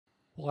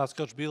We'll ask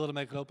Coach Bielema to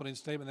make an opening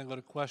statement, then go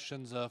to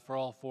questions for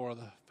all four of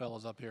the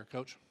fellows up here.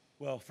 Coach?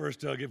 Well, first,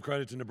 give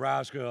credit to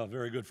Nebraska, a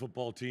very good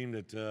football team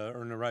that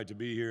earned the right to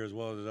be here as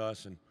well as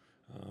us, and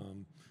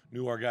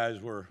knew our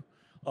guys were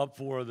up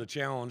for the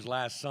challenge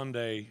last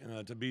Sunday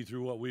to be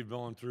through what we've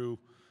gone through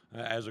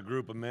as a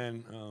group of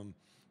men.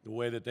 The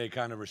way that they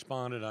kind of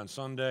responded on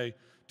Sunday,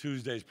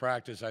 Tuesday's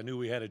practice, I knew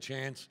we had a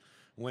chance.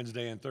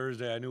 Wednesday and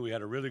Thursday, I knew we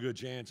had a really good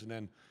chance, and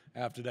then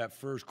after that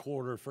first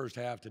quarter, first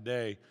half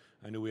today,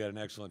 I knew we had an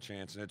excellent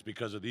chance, and it's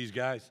because of these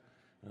guys,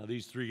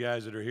 these three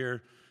guys that are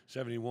here,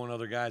 71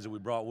 other guys that we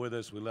brought with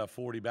us. We left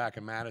 40 back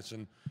in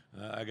Madison.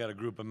 I got a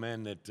group of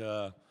men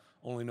that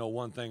only know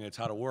one thing: it's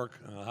how to work,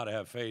 how to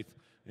have faith,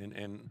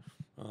 and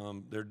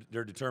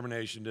their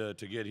determination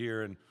to get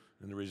here and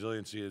the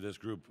resiliency of this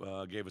group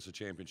gave us a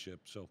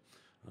championship. So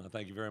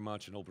thank you very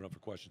much, and open up for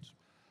questions.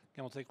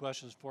 Again, we'll take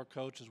questions for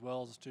Coach as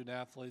well as the student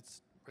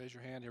athletes. Raise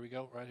your hand. Here we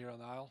go, right here on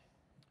the aisle.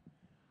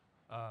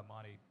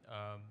 Montee,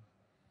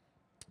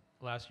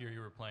 last year you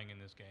were playing in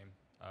this game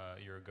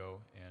a year ago,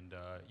 and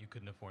you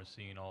couldn't have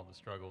foreseen all the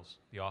struggles,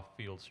 the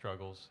off-field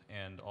struggles,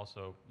 and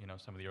also,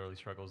 some of the early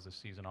struggles this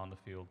season on the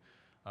field.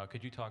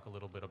 Could you talk a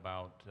little bit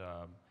about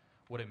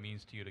what it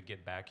means to you to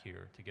get back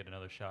here, to get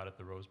another shot at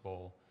the Rose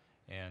Bowl,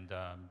 and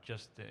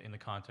just in the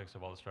context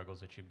of all the struggles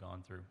that you've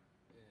gone through?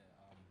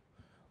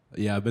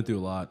 Yeah, I've been through a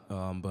lot,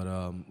 but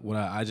what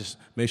I just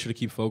made sure to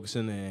keep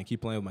focusing and keep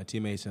playing with my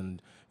teammates.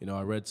 And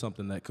I read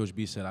something that Coach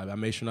B said. I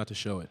made sure not to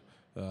show it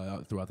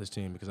throughout this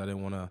team because I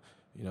didn't want to,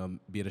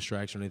 be a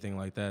distraction or anything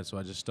like that. So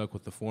I just stuck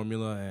with the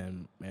formula,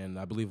 and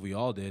I believe we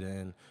all did.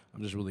 And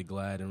I'm just really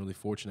glad and really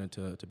fortunate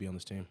to be on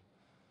this team.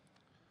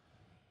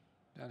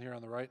 Down here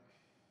on the right.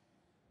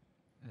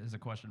 This is a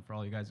question for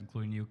all you guys,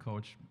 including you,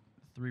 Coach.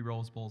 3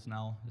 Rose Bowls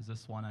now. Is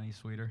this one any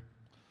sweeter?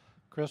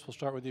 Chris, we'll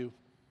start with you.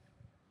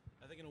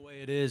 I think in a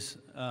way it is.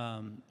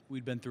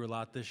 We'd been through a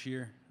lot this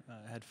year.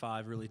 Had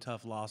 5 really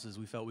tough losses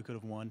we felt we could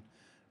have won.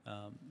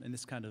 And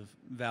this kind of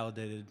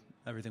validated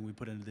everything we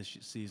put into this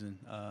season,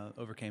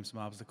 overcame some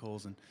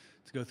obstacles, and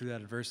to go through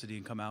that adversity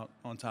and come out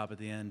on top at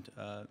the end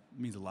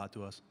means a lot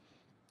to us.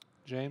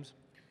 James?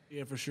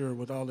 Yeah, for sure.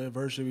 With all the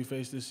adversity we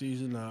faced this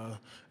season,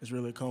 it's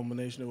really a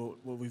culmination of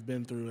what we've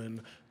been through,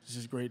 and it's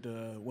just great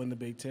to win the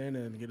Big Ten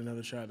and get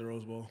another shot at the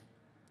Rose Bowl.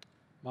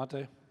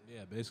 Montee?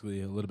 Yeah,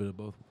 basically a little bit of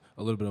both.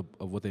 A little bit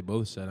of what they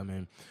both said. I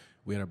mean,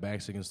 we had our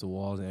backs against the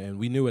walls, and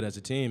we knew it as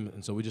a team,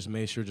 and so we just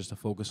made sure just to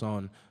focus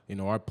on,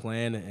 our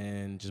plan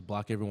and just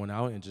block everyone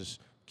out and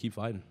just keep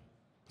fighting.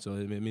 So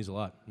it means a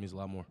lot. It means a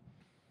lot more.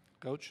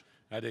 Coach?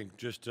 I think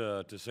just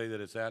to say that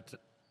it's to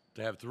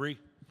have 3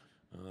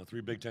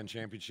 Big Ten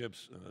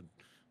championships,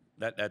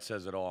 that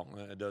says it all.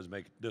 It does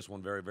make this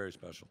one very, very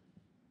special.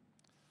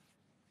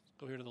 Let's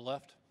go here to the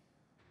left.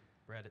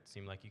 Bret, it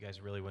seemed like you guys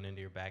really went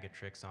into your bag of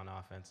tricks on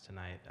offense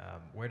tonight.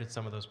 Where did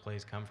some of those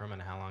plays come from,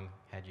 and how long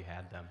had you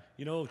had them?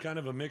 Kind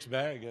of a mixed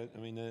bag. I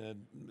mean,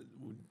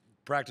 we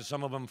practiced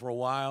some of them for a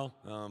while.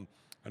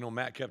 I know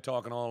Matt kept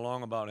talking all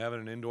along about having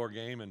an indoor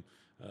game and,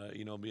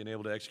 being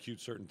able to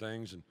execute certain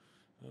things. And,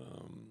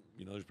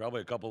 there's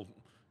probably a couple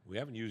we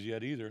haven't used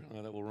yet either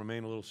that will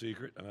remain a little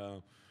secret.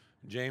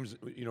 James,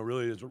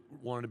 really has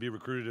wanted to be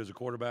recruited as a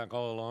quarterback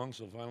all along,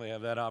 so finally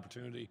have that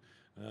opportunity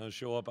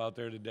show up out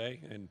there today.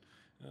 And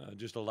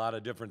just a lot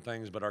of different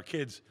things. But our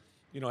kids,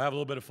 have a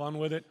little bit of fun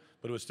with it,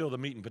 but it was still the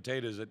meat and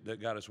potatoes that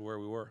got us where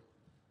we were.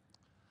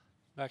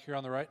 Back here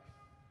on the right.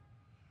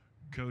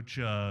 Coach,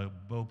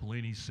 Bo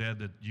Pelini said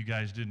that you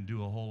guys didn't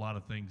do a whole lot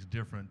of things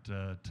different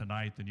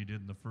tonight than you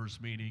did in the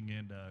first meeting,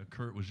 and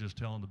Kurt was just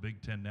telling the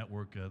Big Ten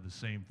Network the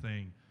same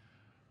thing.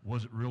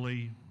 Was it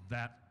really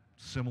that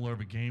similar of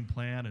a game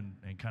plan?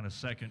 And kind of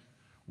second,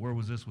 where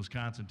was this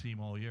Wisconsin team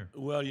all year?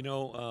 Well,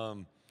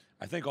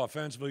 I think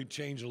offensively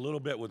changed a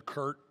little bit with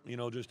Kurt,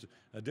 just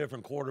a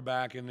different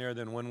quarterback in there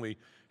than when we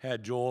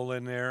had Joel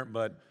in there.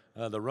 But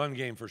the run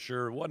game for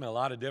sure wasn't a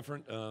lot of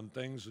different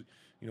things.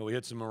 We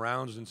hit some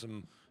rounds and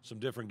some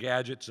different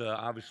gadgets,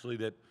 obviously,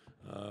 that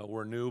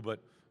were new.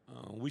 But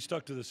we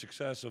stuck to the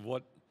success of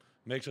what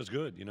makes us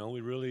good.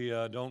 We really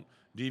don't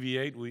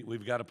deviate.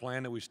 We've got a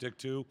plan that we stick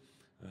to.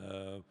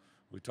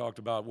 We talked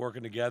about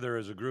working together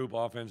as a group,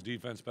 offense,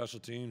 defense, special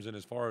teams. And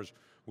as far as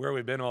where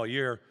we've been all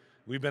year,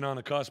 we've been on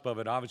the cusp of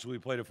it. Obviously, we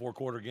played a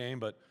 4-quarter game,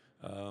 but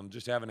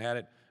just haven't had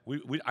it.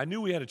 I knew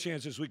we had a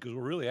chance this week because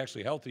we're really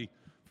actually healthy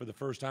for the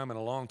first time in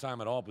a long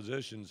time at all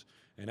positions,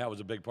 and that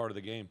was a big part of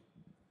the game.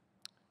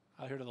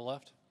 Out here to the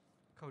left.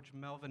 Coach,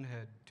 Melvin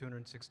had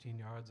 216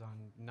 yards on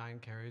 9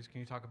 carries. Can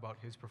you talk about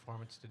his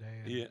performance today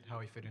and how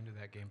he fit into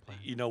that game plan?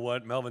 You know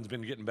what? Melvin's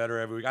been getting better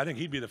every week. I think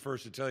he'd be the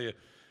first to tell you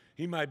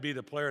he might be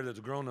the player that's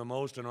grown the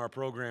most in our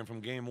program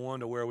from game 1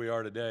 to where we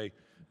are today.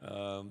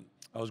 I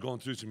was going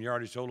through some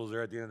yardage totals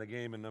there at the end of the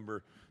game, and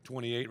number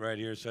 28 right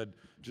here said,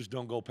 "Just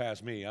don't go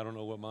past me." I don't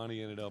know what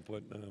Montee ended up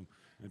with.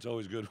 It's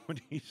always good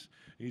when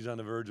he's on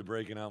the verge of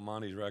breaking out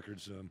Montee's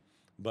records.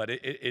 But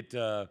it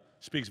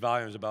speaks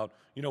volumes about,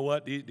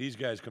 these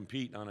guys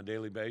compete on a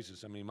daily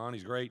basis. I mean,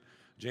 Montee's great,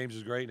 James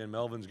is great, and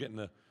Melvin's getting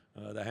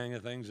the hang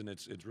of things, and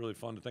it's really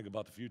fun to think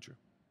about the future.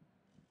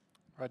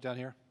 Right down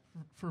here.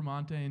 for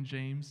Montee and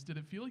James, did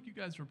it feel like you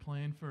guys were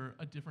playing for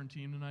a different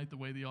team tonight, the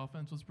way the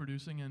offense was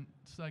producing? And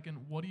second,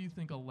 what do you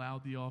think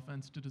allowed the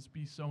offense to just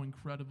be so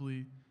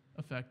incredibly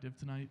effective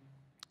tonight?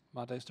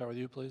 Montee, start with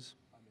you, please.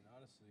 I mean,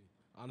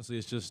 honestly,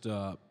 it's just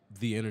the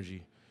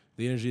energy.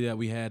 The energy that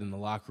we had in the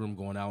locker room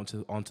going out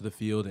onto the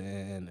field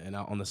and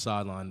out on the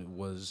sideline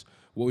was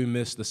what we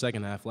missed the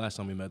second half last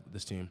time we met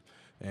this team.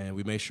 And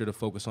we made sure to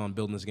focus on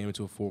building this game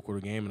into a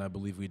four-quarter game, and I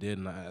believe we did.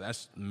 And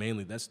that's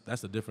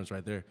the difference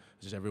right there.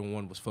 It's just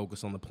everyone was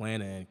focused on the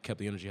plan and kept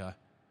the energy high.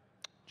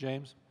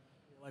 James?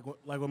 Like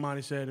what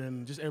Monty said,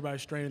 and just everybody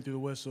straining through the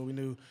whistle. We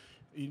knew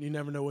you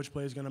never know which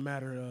play is going to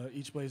matter.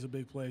 Each play is a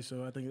big play,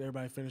 so I think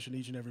everybody finishing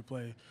each and every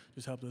play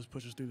just helped us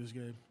push us through this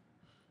game.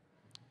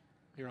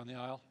 Here on the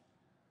aisle.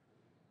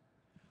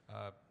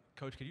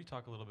 Coach, could you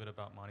talk a little bit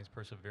about Montee's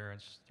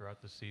perseverance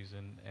throughout the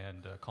season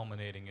and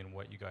culminating in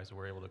what you guys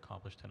were able to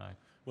accomplish tonight?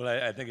 Well,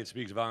 I think it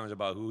speaks volumes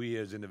about who he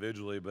is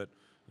individually, but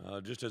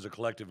just as a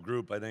collective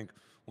group, I think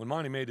when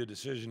Montee made the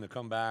decision to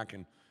come back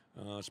and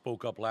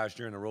spoke up last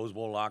year in the Rose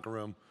Bowl locker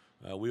room,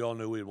 we all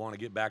knew we'd want to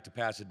get back to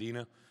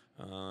Pasadena.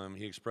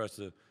 He expressed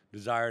the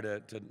desire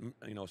to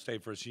stay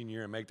for a senior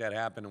year and make that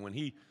happen. And when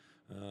he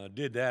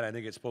did that, I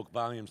think it spoke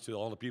volumes to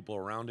all the people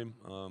around him.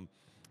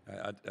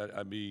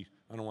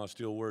 I don't want to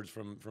steal words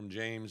from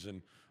James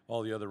and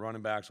all the other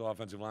running backs,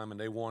 offensive linemen.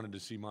 They wanted to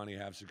see Montee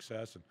have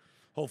success. And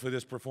hopefully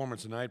this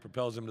performance tonight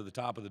propels him to the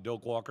top of the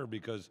Doak Walker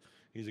because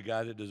he's a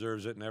guy that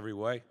deserves it in every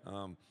way.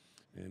 I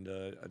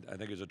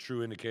think it's a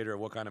true indicator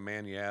of what kind of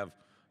man you have.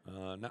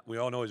 We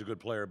all know he's a good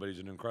player, but he's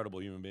an incredible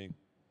human being.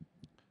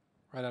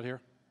 Right out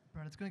here.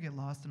 Bret, it's going to get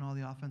lost in all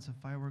the offensive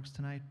fireworks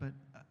tonight, but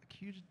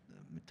can you just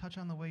touch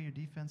on the way your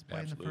defense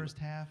played in the first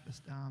half,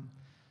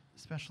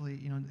 especially,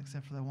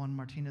 except for that one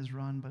Martinez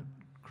run, but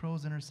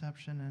Crow's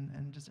interception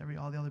and just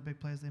all the other big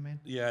plays they made?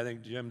 Yeah, I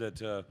think, Jim,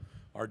 that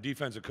our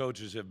defensive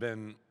coaches have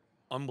been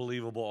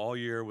unbelievable all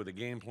year with a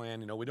game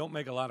plan. We don't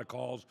make a lot of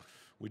calls.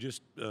 We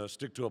just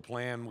stick to a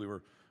plan.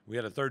 We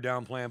had a third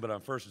down plan, but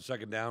on first and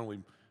second down, we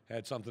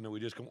had something that we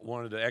just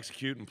wanted to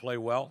execute and play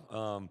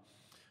well.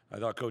 I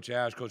thought Coach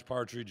Ash, Coach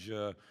Partridge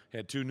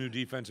had 2 new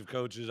defensive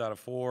coaches out of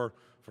 4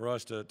 for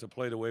us to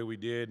play the way we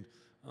did.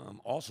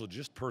 Also,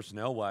 just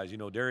personnel-wise,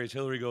 Darius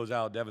Hillary goes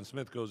out, Devin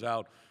Smith goes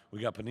out. We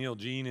got Peniel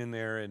Jean in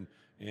there and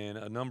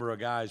a number of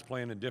guys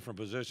playing in different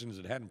positions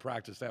that hadn't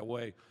practiced that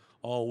way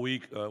all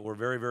week. We're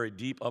very, very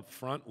deep up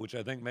front, which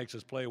I think makes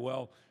us play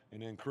well.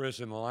 And then Chris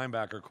and the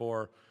linebacker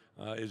core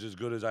is as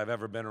good as I've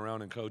ever been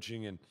around in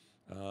coaching, and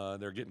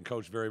they're getting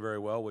coached very, very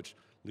well, which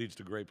leads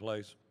to great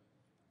plays.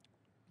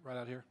 Right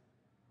out here.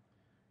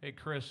 Hey,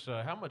 Chris,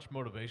 how much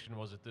motivation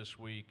was it this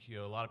week?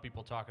 A lot of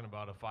people talking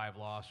about a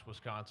 5-loss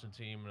Wisconsin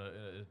team,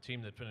 a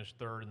team that finished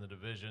 3rd in the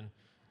division.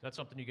 Is that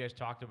something you guys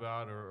talked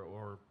about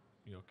or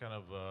kind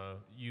of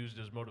used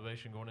as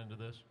motivation going into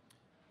this?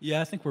 Yeah,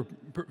 I think we're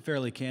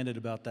fairly candid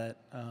about that.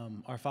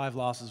 Our 5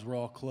 losses were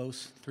all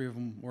close. 3 of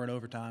them were in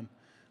overtime.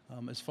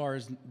 As far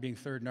as being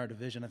 3rd in our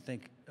division, I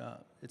think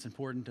it's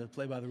important to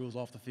play by the rules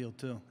off the field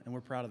too, and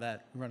we're proud of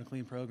that. We run a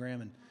clean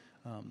program,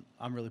 and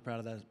I'm really proud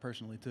of that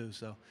personally too.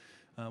 So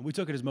we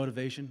took it as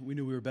motivation. We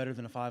knew we were better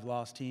than a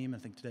 5-loss team. I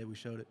think today we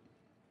showed it.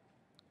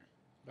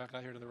 Back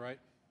out here to the right.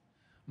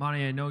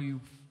 Montee, I know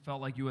you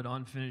felt like you had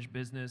unfinished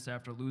business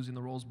after losing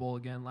the Rose Bowl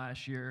again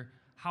last year.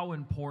 How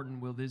important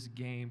will this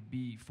game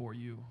be for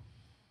you?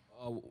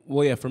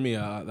 Well, yeah, for me,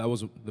 that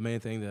was the main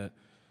thing that,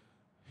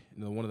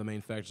 one of the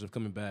main factors of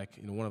coming back,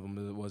 one of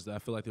them was that I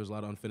feel like there was a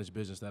lot of unfinished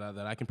business that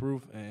I can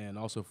prove, and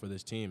also for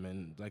this team.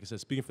 And like I said,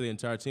 speaking for the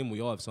entire team, we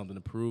all have something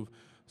to prove.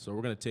 So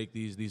we're going to take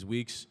these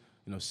weeks,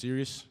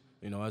 serious.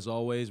 As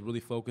always, really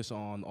focus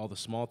on all the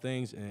small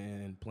things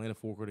and playing a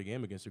 4-quarter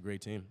game against a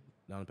great team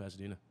down in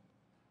Pasadena.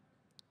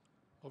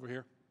 Over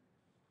here.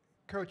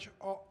 Coach,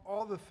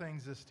 all the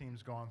things this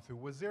team's gone through,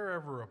 was there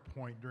ever a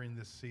point during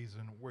this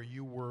season where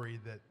you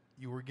worried that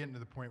you were getting to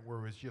the point where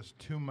it was just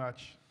too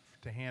much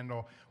to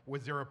handle?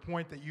 Was there a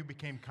point that you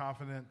became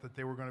confident that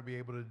they were going to be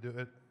able to do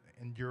it,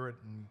 endure it,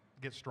 and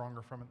get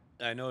stronger from it?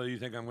 I know you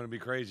think I'm going to be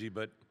crazy,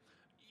 but,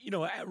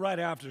 right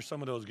after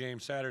some of those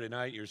games Saturday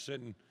night, you're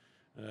sitting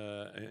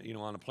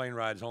on the plane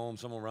rides home,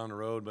 somewhere around the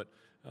road. But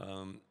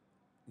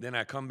then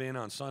I come in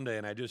on Sunday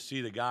and I just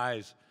see the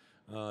guys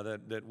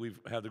that we've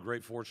had the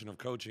great fortune of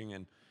coaching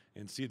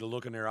and see the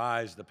look in their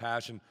eyes, the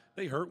passion.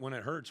 They hurt when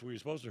it hurts, where you're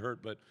supposed to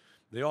hurt, but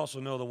they also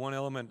know the one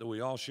element that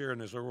we all share in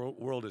this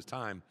world is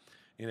time.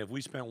 And if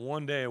we spent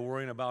one day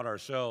worrying about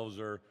ourselves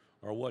or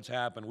what's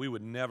happened, we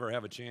would never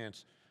have a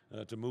chance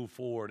to move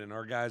forward. And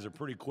our guys are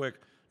pretty quick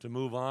to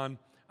move on.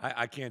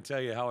 I can't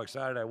tell you how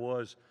excited I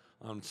was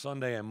on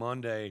Sunday and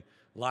Monday.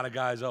 A lot of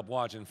guys up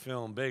watching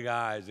film, big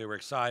eyes. They were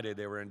excited.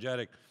 They were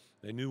energetic.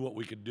 They knew what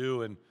we could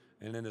do. And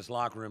in this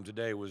locker room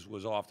today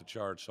was off the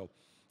charts. So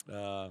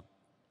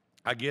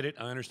I get it.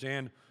 I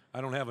understand. I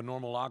don't have a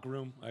normal locker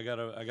room. I got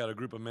a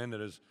group of men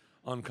that is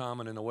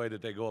uncommon in the way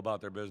that they go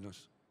about their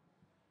business.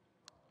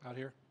 Out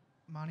here.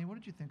 Montee, what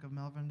did you think of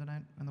Melvin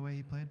tonight and the way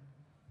he played?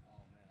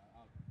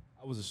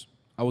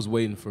 I I was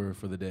waiting for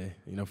the day,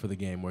 for the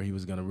game where he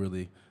was going to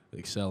really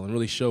excel and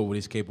really show what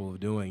he's capable of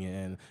doing.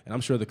 And I'm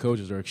sure the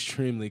coaches are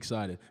extremely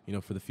excited,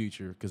 for the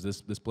future because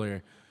this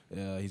player,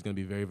 he's going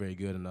to be very, very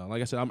good. And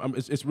like I said,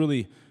 it's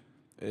really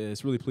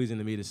pleasing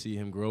to me to see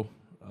him grow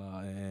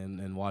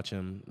and watch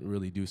him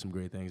really do some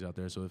great things out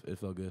there. So it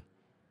felt good.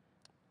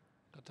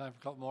 Got time for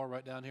a couple more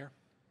right down here.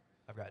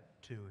 I've got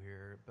two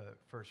here, but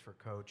first for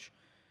Coach.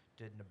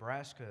 Did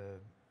Nebraska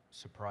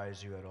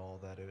surprise you at all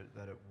that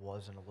it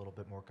wasn't a little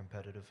bit more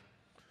competitive?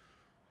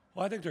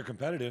 Well, I think they're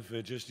competitive.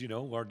 It just,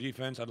 our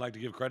defense, I'd like to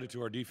give credit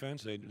to our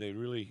defense. They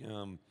really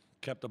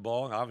kept the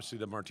ball. And obviously,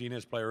 the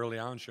Martinez play early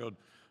on showed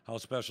how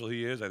special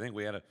he is. I think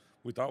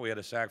we thought we had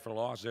a sack for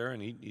loss there,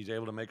 and he's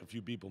able to make a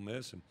few people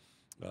miss. And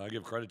I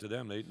give credit to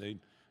them.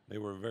 They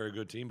were a very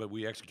good team, but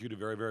we executed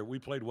we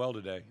played well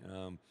today.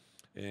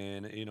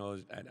 And,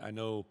 I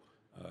know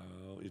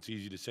it's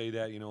easy to say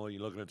that, you're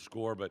looking at the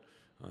score, but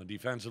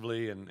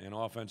defensively and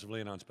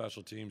offensively and on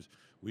special teams,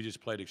 we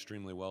just played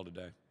extremely well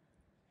today.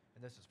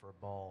 And this is for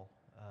Ball.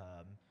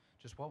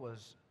 Just what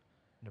was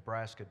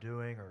Nebraska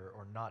doing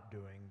or not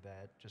doing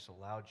that just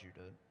allowed you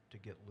to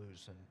get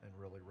loose and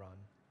really run?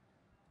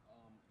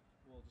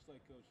 Well,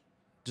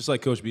 just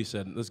like Coach B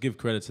said, let's give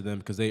credit to them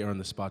because they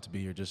earned the spot to be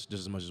here just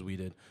as much as we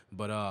did.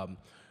 But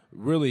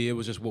really, it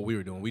was just what we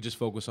were doing. We just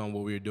focused on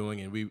what we were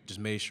doing, and we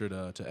just made sure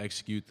to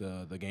execute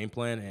the game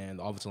plan. And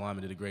the offensive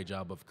linemen did a great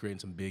job of creating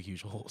some big,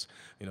 huge holes,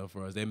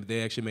 for us.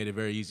 They actually made it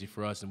very easy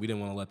for us, and we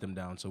didn't want to let them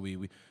down. So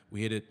we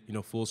hit it,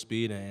 full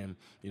speed, and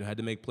had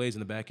to make plays in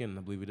the back end. And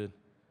I believe we did.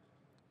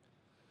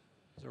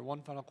 Is there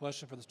one final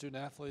question for the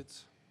student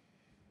athletes?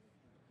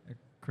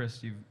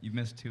 Chris, you've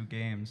missed 2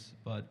 games,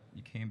 but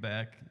you came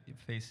back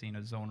facing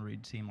a zone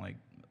read team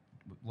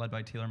led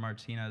by Taylor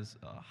Martinez.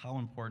 How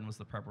important was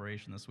the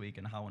preparation this week,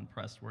 and how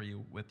impressed were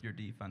you with your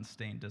defense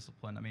staying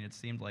disciplined? I mean, it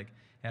seemed like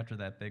after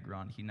that big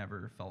run, he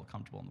never felt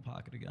comfortable in the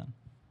pocket again.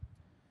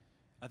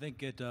 I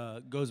think it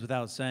goes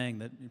without saying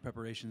that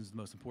preparation is the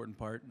most important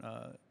part.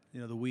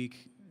 The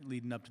week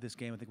leading up to this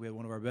game, I think we had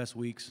one of our best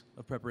weeks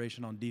of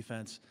preparation on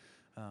defense,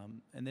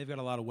 and they've got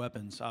a lot of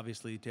weapons.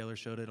 Obviously, Taylor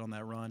showed it on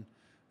that run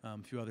a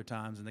few other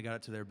times, and they got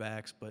it to their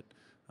backs, but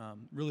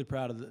really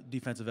proud of the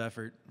defensive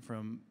effort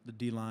from the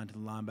D-line to the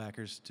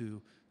linebackers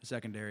to the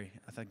secondary.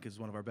 I think is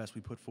one of our best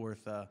we put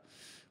forth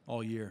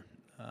all year,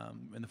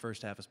 in the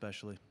first half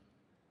especially.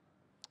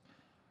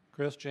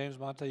 Chris, James,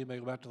 Montee, you may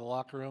go back to the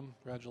locker room.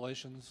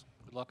 Congratulations.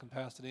 Good luck in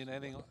Pasadena.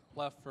 Anything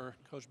left for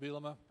Coach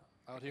Bielema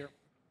out here?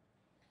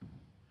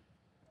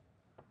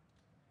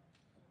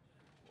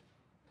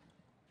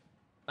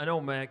 I know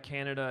Matt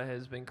Canada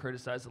has been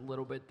criticized a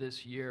little bit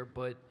this year,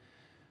 but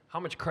how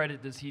much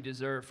credit does he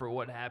deserve for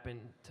what happened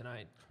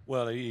tonight?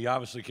 Well, he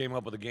obviously came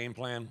up with a game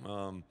plan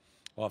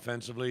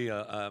offensively.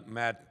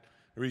 Matt,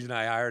 the reason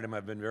I hired him,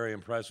 I've been very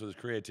impressed with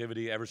his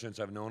creativity ever since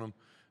I've known him.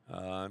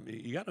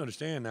 You got to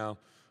understand now,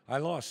 I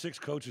lost 6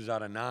 coaches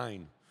out of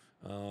 9,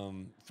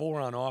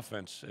 4 on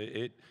offense.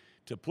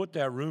 To put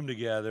that room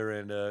together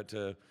and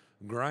to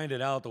grind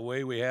it out the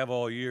way we have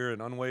all year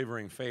and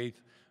unwavering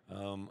faith,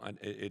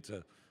 it's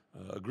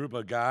a group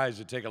of guys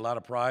that take a lot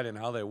of pride in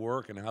how they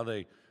work and how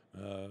they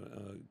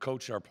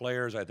coach our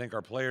players. I think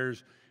our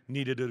players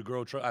needed to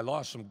grow. I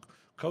lost some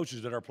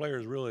coaches that our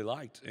players really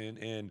liked,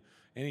 and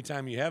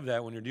anytime you have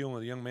that when you're dealing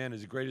with a young man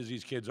as great as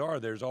these kids are,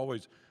 there's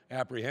always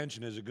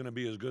apprehension. Is it going to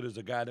be as good as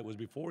the guy that was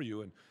before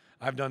you? And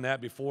I've done that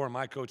before in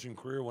my coaching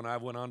career. When I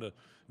went on to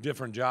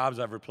different jobs,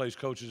 I've replaced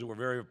coaches that were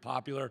very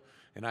popular,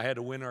 and I had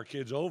to win our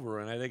kids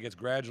over. And I think it's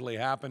gradually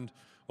happened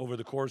over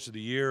the course of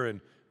the year, and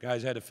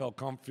guys had to feel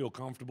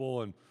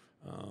comfortable. And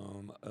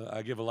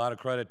I give a lot of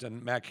credit to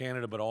Matt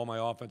Canada, but all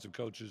my offensive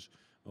coaches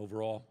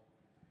overall.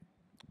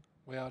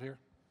 Way out here.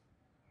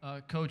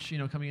 Coach,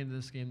 coming into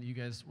this game, that you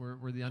guys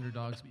were the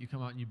underdogs, but you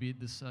come out and you beat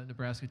this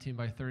Nebraska team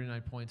by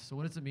 39 points. So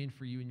what does it mean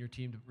for you and your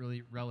team to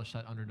really relish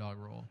that underdog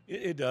role?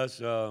 It does.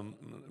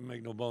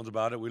 Make no bones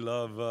about it. We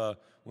love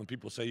when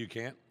people say you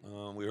can't.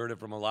 We heard it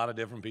from a lot of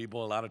different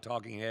people, a lot of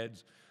talking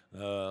heads,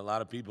 a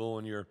lot of people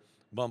when you're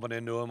bumping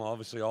into them,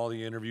 obviously all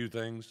the interview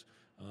things.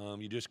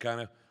 You just kind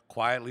of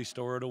quietly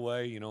store it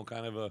away,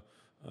 kind of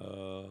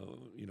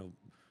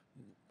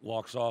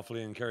walk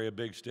softly and carry a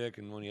big stick,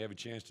 and when you have a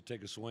chance to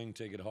take a swing,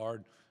 take it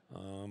hard.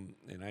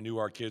 And I knew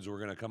our kids were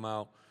going to come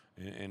out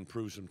and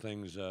prove some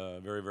things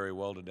very, very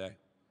well today.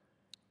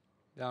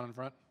 Down in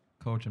front.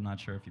 Coach, I'm not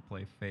sure if you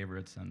play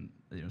favorites, and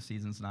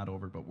season's not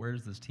over, but where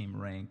does this team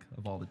rank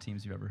of all the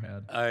teams you've ever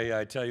had?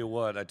 I tell you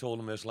what, I told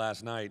them this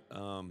last night.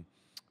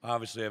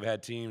 Obviously, I've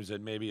had teams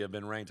that maybe have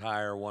been ranked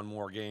higher, won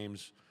more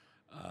games.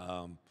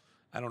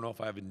 I don't know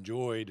if I've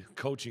enjoyed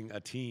coaching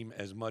a team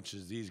as much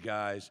as these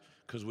guys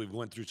because we've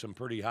went through some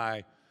pretty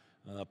high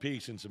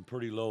peaks and some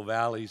pretty low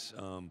valleys,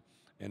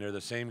 and they're the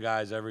same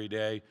guys every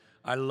day.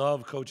 I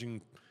love coaching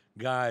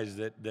guys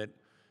that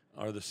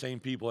are the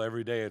same people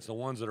every day. It's the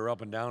ones that are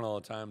up and down all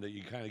the time that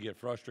you kind of get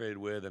frustrated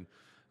with, and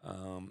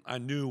I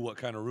knew what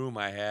kind of room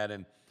I had,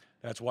 and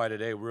that's why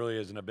today really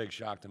isn't a big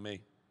shock to me.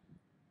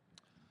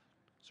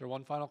 Is there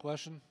one final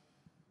question?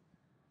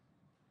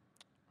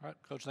 All right,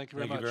 Coach, thank you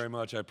very much. Thank you very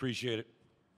much. I appreciate it.